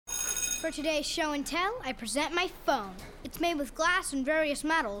For today's show and tell, I present my phone. It's made with glass and various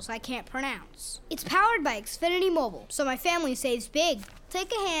metals I can't pronounce. It's powered by Xfinity Mobile, so my family saves big.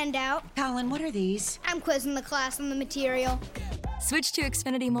 Take a handout. Colin, what are these? I'm quizzing the class on the material. Switch to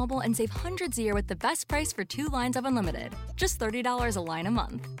Xfinity Mobile and save hundreds a year with the best price for 2 lines of unlimited. Just $30 a line a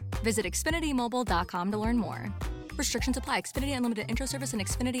month. Visit XfinityMobile.com to learn more. Restrictions apply. Xfinity Unlimited intro service and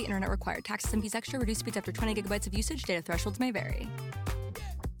Xfinity Internet required. Taxes and fees extra. Reduced speeds after 20 gigabytes of usage. Data thresholds may vary.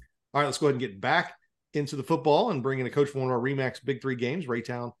 All right, let's go ahead and get back into the football and bring in a coach for one of our Remax Big Three games,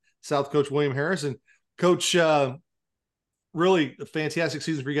 Raytown South coach William Harris. And Coach, really a fantastic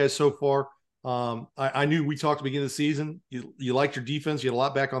season for you guys so far. I knew we talked at the beginning of the season. You liked your defense. You had a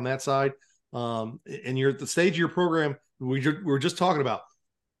lot back on that side. And you're at the stage of your program we were just talking about.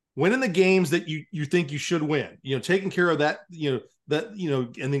 Winning the games that you think you should win, taking care of that, and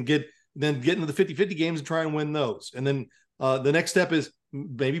then get into the 50-50 games and try and win those. And then the next step is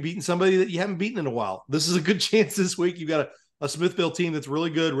maybe beating somebody that you haven't beaten in a while. This is a good chance this week. You've got a Smithville team that's really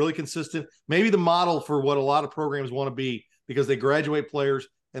good, really consistent, maybe the model for what a lot of programs want to be because they graduate players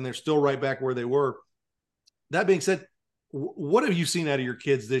and they're still right back where they were. That being said, what have you seen out of your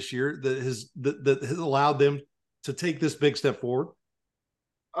kids this year that has allowed them to take this big step forward?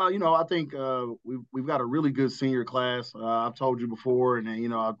 I think we've got a really good senior class. I've told you before,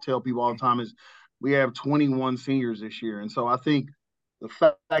 and I tell people all the time is we have 21 seniors this year. And so I think the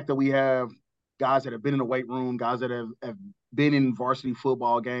fact that we have guys that have been in the weight room, guys that have been in varsity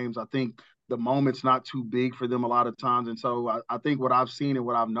football games, I think the moment's not too big for them a lot of times. And so I think what I've seen and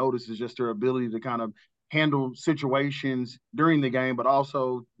what I've noticed is just their ability to kind of handle situations during the game, but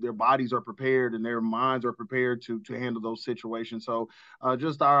also their bodies are prepared and their minds are prepared to handle those situations. So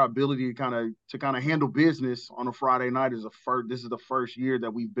just our ability to kind of handle business on a Friday night this is the first year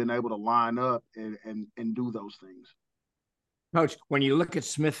that we've been able to line up and do those things. Coach, when you look at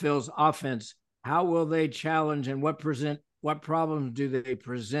Smithville's offense, how will they challenge and what problems do they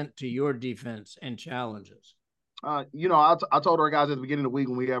present to your defense and challenges? I told our guys at the beginning of the week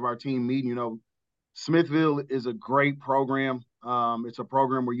when we have our team meeting, Smithville is a great program. It's a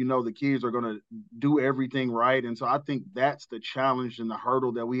program where the kids are going to do everything right. And so I think that's the challenge and the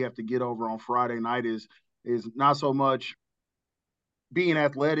hurdle that we have to get over on Friday night is not so much being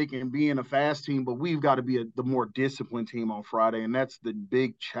athletic and being a fast team, but we've got to be the more disciplined team on Friday. And that's the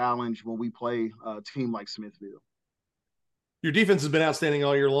big challenge when we play a team like Smithville. Your defense has been outstanding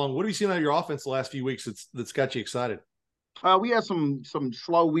all year long. What have you seen out of your offense the last few weeks that's got you excited? We had some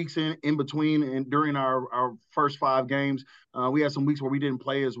slow weeks in between and during our first 5 games. We had some weeks where we didn't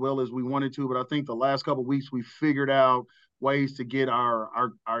play as well as we wanted to, but I think the last couple of weeks we figured out ways to get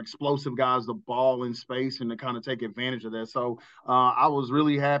our explosive guys the ball in space and to kind of take advantage of that. So I was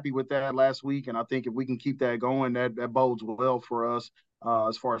really happy with that last week, and I think if we can keep that going, that bodes well for us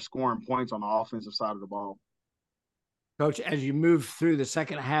as far as scoring points on the offensive side of the ball. Coach, as you move through the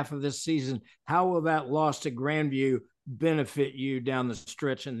second half of this season, how will that loss to Grandview benefit you down the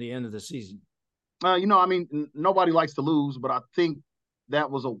stretch in the end of the season? Nobody likes to lose, but I think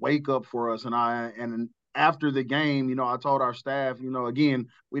that was a wake up for us. And after the game, I told our staff, again,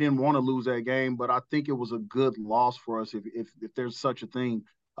 we didn't want to lose that game, but I think it was a good loss for us if there's such a thing.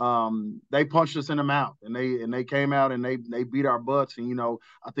 They punched us in the mouth and they came out and they beat our butts. And,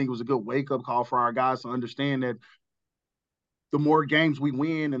 I think it was a good wake up call for our guys to understand that the more games we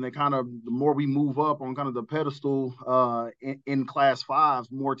win and the more we move up on kind of the pedestal in Class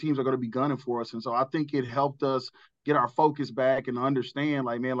 5, more teams are going to be gunning for us. And so I think it helped us get our focus back and understand,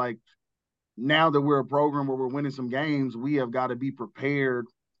 now that we're a program where we're winning some games, we have got to be prepared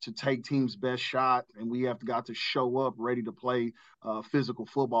to take team's best shot, and we have got to show up ready to play physical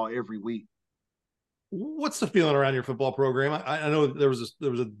football every week. What's the feeling around your football program? I know there was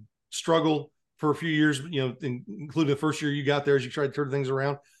a struggle for a few years, including the first year you got there as you tried to turn things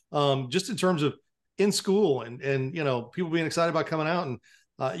around, just in terms of in school and people being excited about coming out. And,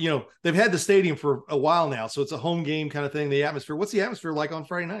 they've had the stadium for a while now, so it's a home game kind of thing, the atmosphere. What's the atmosphere like on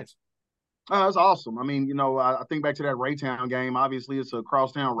Friday nights? That's awesome. I think back to that Raytown game. Obviously, it's a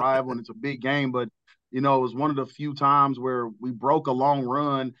crosstown rival and it's a big game, but, it was one of the few times where we broke a long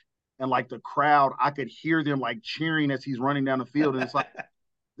run and, the crowd, I could hear them, cheering as he's running down the field. And it's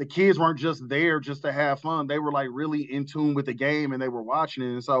the kids weren't just there just to have fun. They were really in tune with the game and they were watching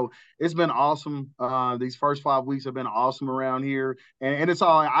it. And so it's been awesome. These first 5 weeks have been awesome around here. And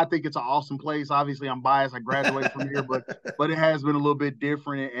I think it's an awesome place. Obviously I'm biased. I graduated from here, but it has been a little bit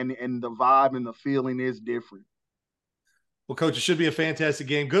different and the vibe and the feeling is different. Well, Coach, it should be a fantastic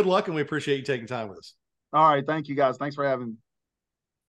game. Good luck. And we appreciate you taking time with us. All right. Thank you guys. Thanks for having me.